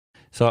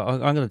So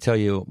I'm going to tell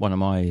you one of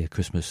my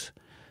Christmas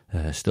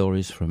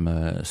stories from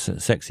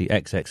Sexy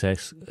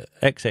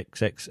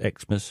XXX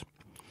Xmas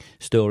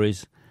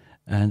stories.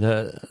 And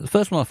the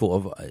first one I thought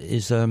of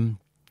is, it's a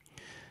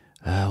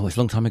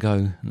long time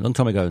ago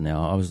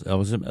now. I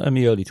was in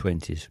my early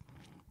 20s,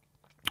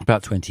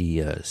 about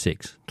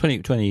 26,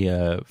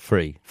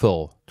 23,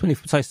 4, 20,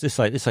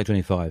 let's say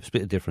 25,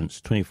 split the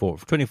difference, 24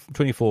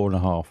 and a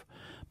half.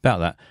 About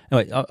that.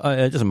 Anyway,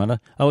 it doesn't matter.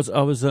 I was.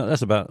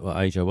 That's about what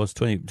age I was.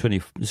 20.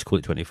 Let's call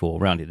it 24.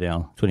 Round it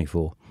down.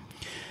 24.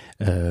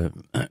 So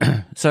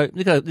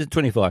we go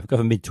 25. Go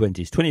for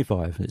mid-20s.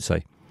 25. Let's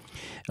say.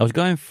 I was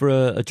going for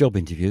a job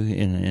interview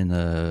in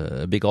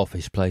a big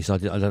office place. I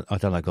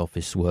don't like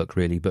office work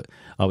really, but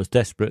I was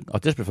desperate. I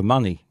was desperate for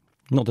money,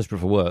 not desperate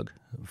for work.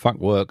 Fuck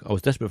work. I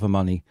was desperate for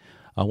money.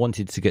 I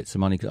wanted to get some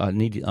money. I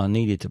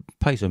needed to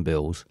pay some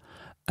bills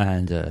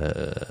and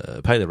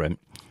pay the rent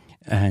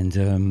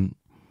and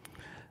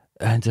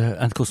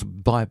of course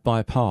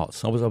buy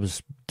parts. I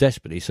was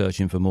desperately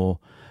searching for more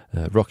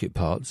rocket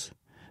parts.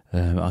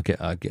 I get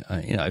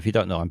if you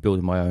don't know, I'm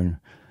building my own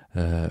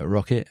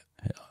rocket.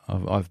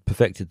 I've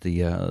perfected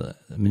the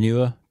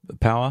manure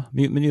power.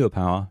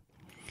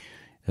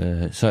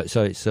 So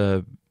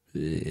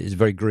it's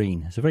very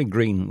green. It's a very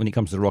green when it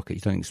comes to the rocket.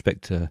 You don't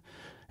expect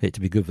it to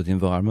be good for the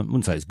environment. I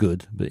wouldn't say it's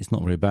good, but it's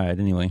not very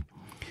bad anyway.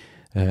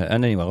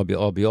 And anyway,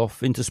 I'll be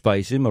off into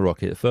space in my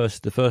rocket.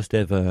 The first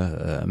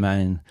ever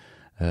man.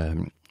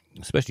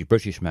 Especially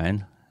British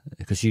man,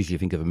 because usually you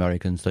think of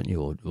Americans, don't you,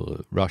 or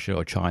Russia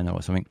or China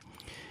or something.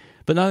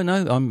 But no,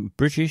 I'm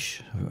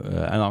British,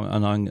 and I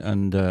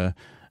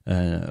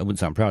wouldn't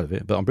say I'm proud of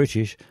it, but I'm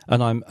British,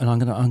 and I'm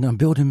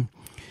building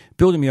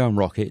my own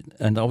rocket,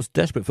 and I was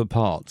desperate for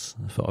parts.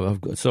 I've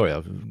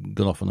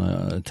gone off on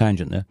a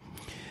tangent there.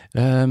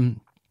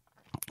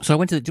 So I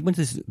went to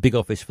this big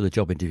office for the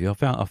job interview. I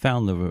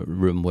found the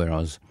room where I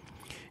was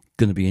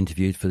going to be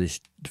interviewed for this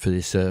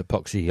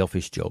epoxy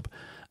office job.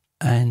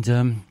 And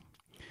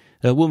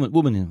a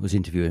woman was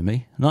interviewing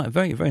me,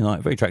 very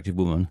attractive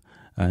woman,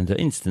 and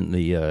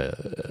instantly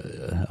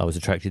I was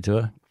attracted to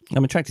her.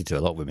 I'm attracted to a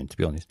lot of women, to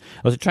be honest.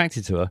 I was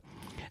attracted to her,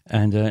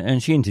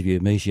 and she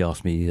interviewed me. She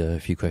asked me a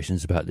few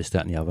questions about this,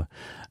 that, and the other,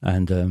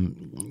 and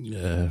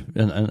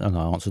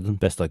I answered them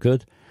best I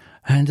could.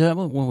 And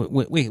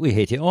we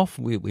hit it off.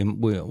 We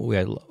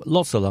had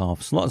lots of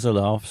laughs.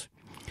 It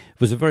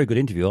was a very good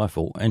interview, I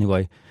thought.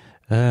 Anyway.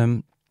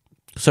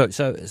 So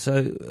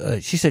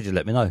she said, "Just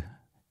let me know.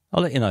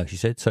 I'll let you know," she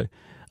said. So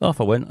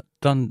off I went,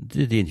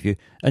 did the interview,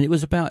 and I think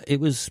it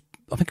was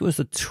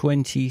the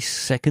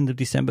 22nd of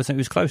December, so it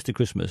was close to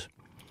Christmas,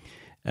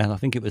 and I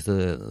think it was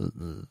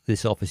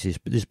this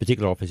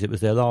particular office. It was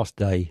their last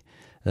day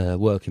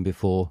working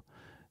before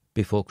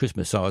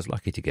Christmas, so I was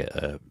lucky to get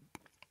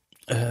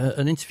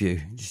an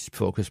interview just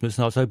before Christmas,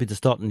 and I was hoping to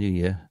start the new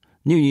year,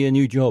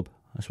 new job.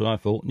 That's what I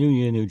thought. New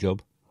year, new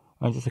job.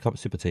 I'll just a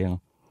sip of tea. Hang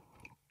on.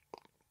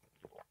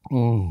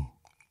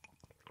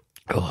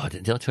 Oh,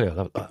 did I tell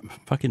you I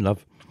fucking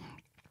love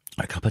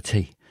a cup of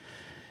tea?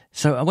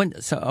 So I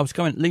was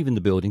leaving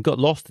the building, got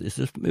lost. It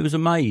was a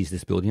maze,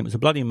 this building. It was a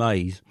bloody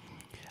maze.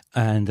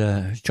 And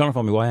trying to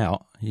find my way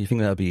out. You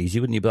think that would be easy,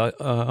 wouldn't you? But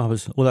I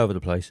was all over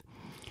the place.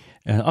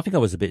 And I think I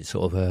was a bit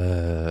sort of,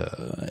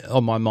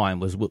 on my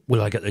mind was,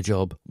 will I get the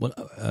job?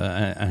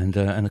 And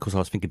of course I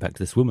was thinking back to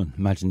this woman,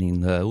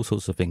 imagining all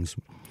sorts of things,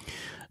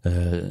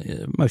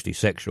 mostly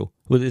sexual,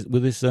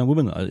 with this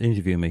woman that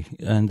interviewed me.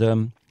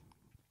 And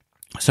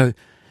so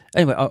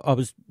anyway, I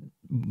was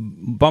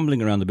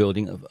bumbling around the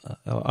building.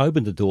 I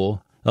opened the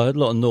door. I heard a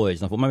lot of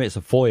noise, and I thought maybe it's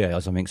a foyer or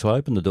something. So I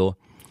opened the door.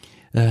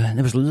 And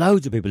there was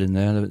loads of people in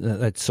there.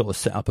 They'd sort of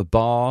set up a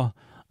bar,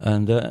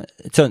 and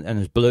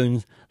there's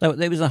balloons.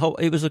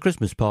 It was a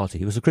Christmas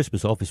party. It was a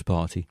Christmas office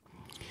party.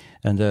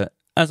 And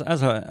as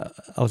I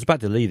was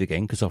about to leave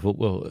again, because I thought,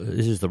 well,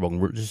 this is the wrong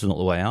route. This is not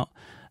the way out.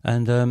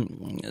 And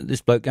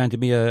this bloke handed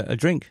me a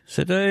drink.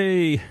 Said,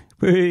 "Hey,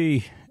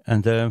 free,"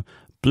 and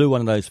blew one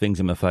of those things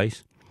in my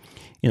face.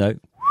 You know,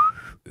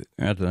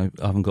 I don't know.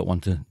 I haven't got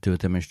one to do a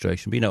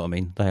demonstration, but you know what I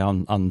mean. They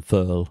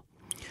unfurl.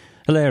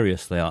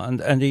 Hilarious they are.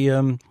 And he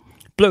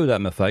blew that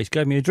in my face,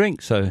 gave me a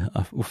drink. So,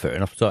 well, fair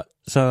enough. So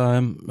I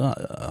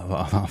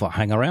thought,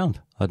 hang around.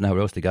 I had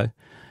nowhere else to go.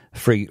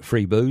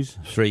 Free booze,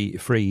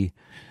 free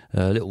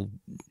little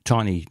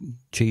tiny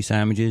cheese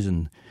sandwiches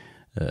and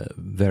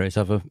various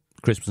other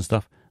crisps and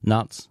stuff.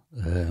 Nuts.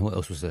 What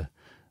else was there?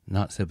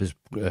 Nuts. There was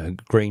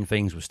green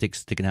things with sticks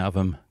sticking out of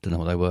them. Don't know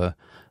what they were.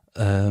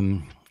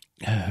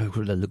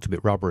 They looked a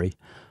bit rubbery.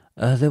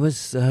 There was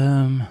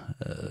salmon.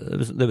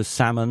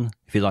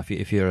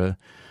 If you're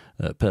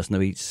a person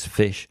who eats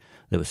fish,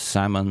 there was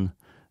salmon.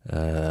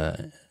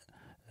 Anyway,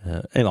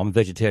 I'm a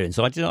vegetarian,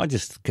 so I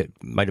just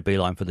made a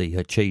beeline for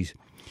the cheese.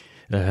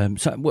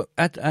 So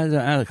I had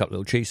a couple of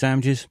little cheese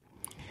sandwiches.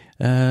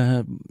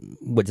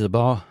 Went to the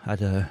bar.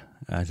 Had a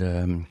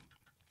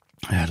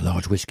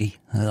large whiskey,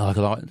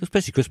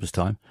 especially Christmas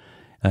time,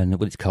 and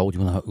when it's cold, you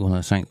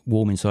want something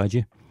warm inside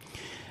you.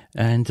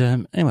 And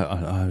anyway,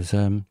 I was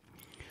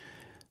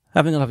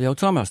having a lovely old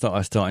time. I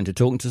started to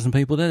talking to some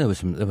people there.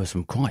 There were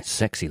some quite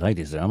sexy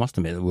ladies there, I must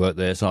admit, that worked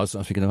there. So I was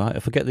thinking,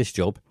 if I get this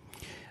job,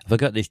 who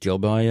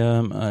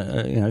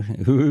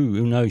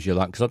knows your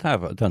luck? Because I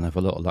don't have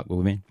a lot of luck with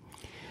women,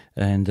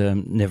 and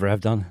never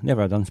have done.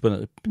 It's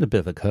been a bit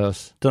of a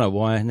curse. Don't know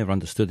why. I never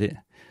understood it.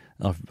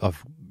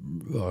 I've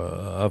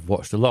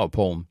watched a lot of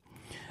porn,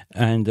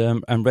 and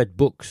read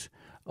books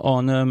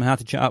on how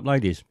to chat up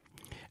ladies,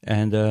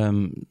 and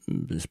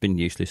it's been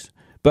useless.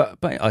 But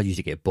I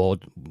usually get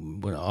bored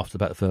after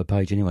about the third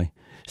page anyway.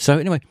 So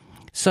I'm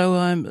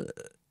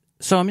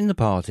in the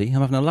party.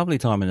 I'm having a lovely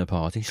time in the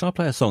party. Shall I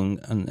play a song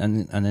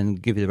and then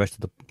give you the rest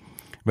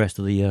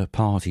of the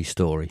party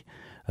story?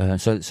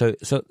 So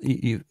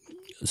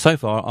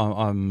far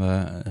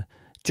I'm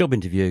job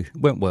interview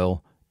went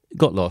well.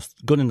 Got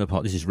lost. Got in the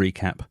party. This is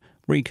recap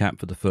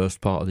for the first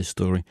part of this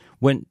story.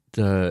 Went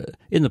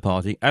in the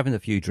party, having a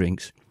few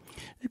drinks.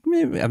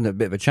 Having a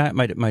bit of a chat,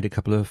 made a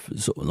couple of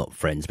sort of not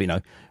friends,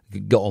 but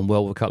got on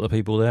well with a couple of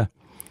people there,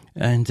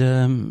 and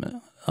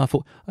I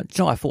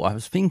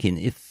was thinking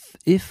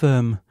if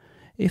I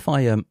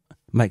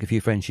make a few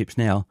friendships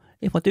now,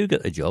 if I do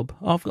get the job,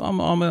 I'm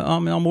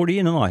already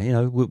in, aren't I?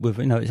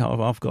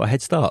 I've got a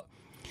head start.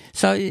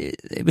 So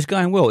it was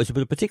going well. It's a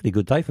particularly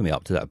good day for me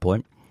up to that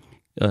point,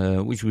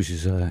 which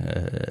is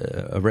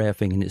a rare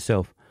thing in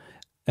itself.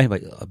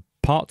 Anyway,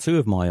 part 2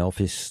 of my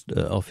office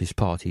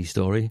party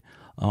story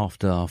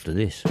after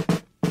this.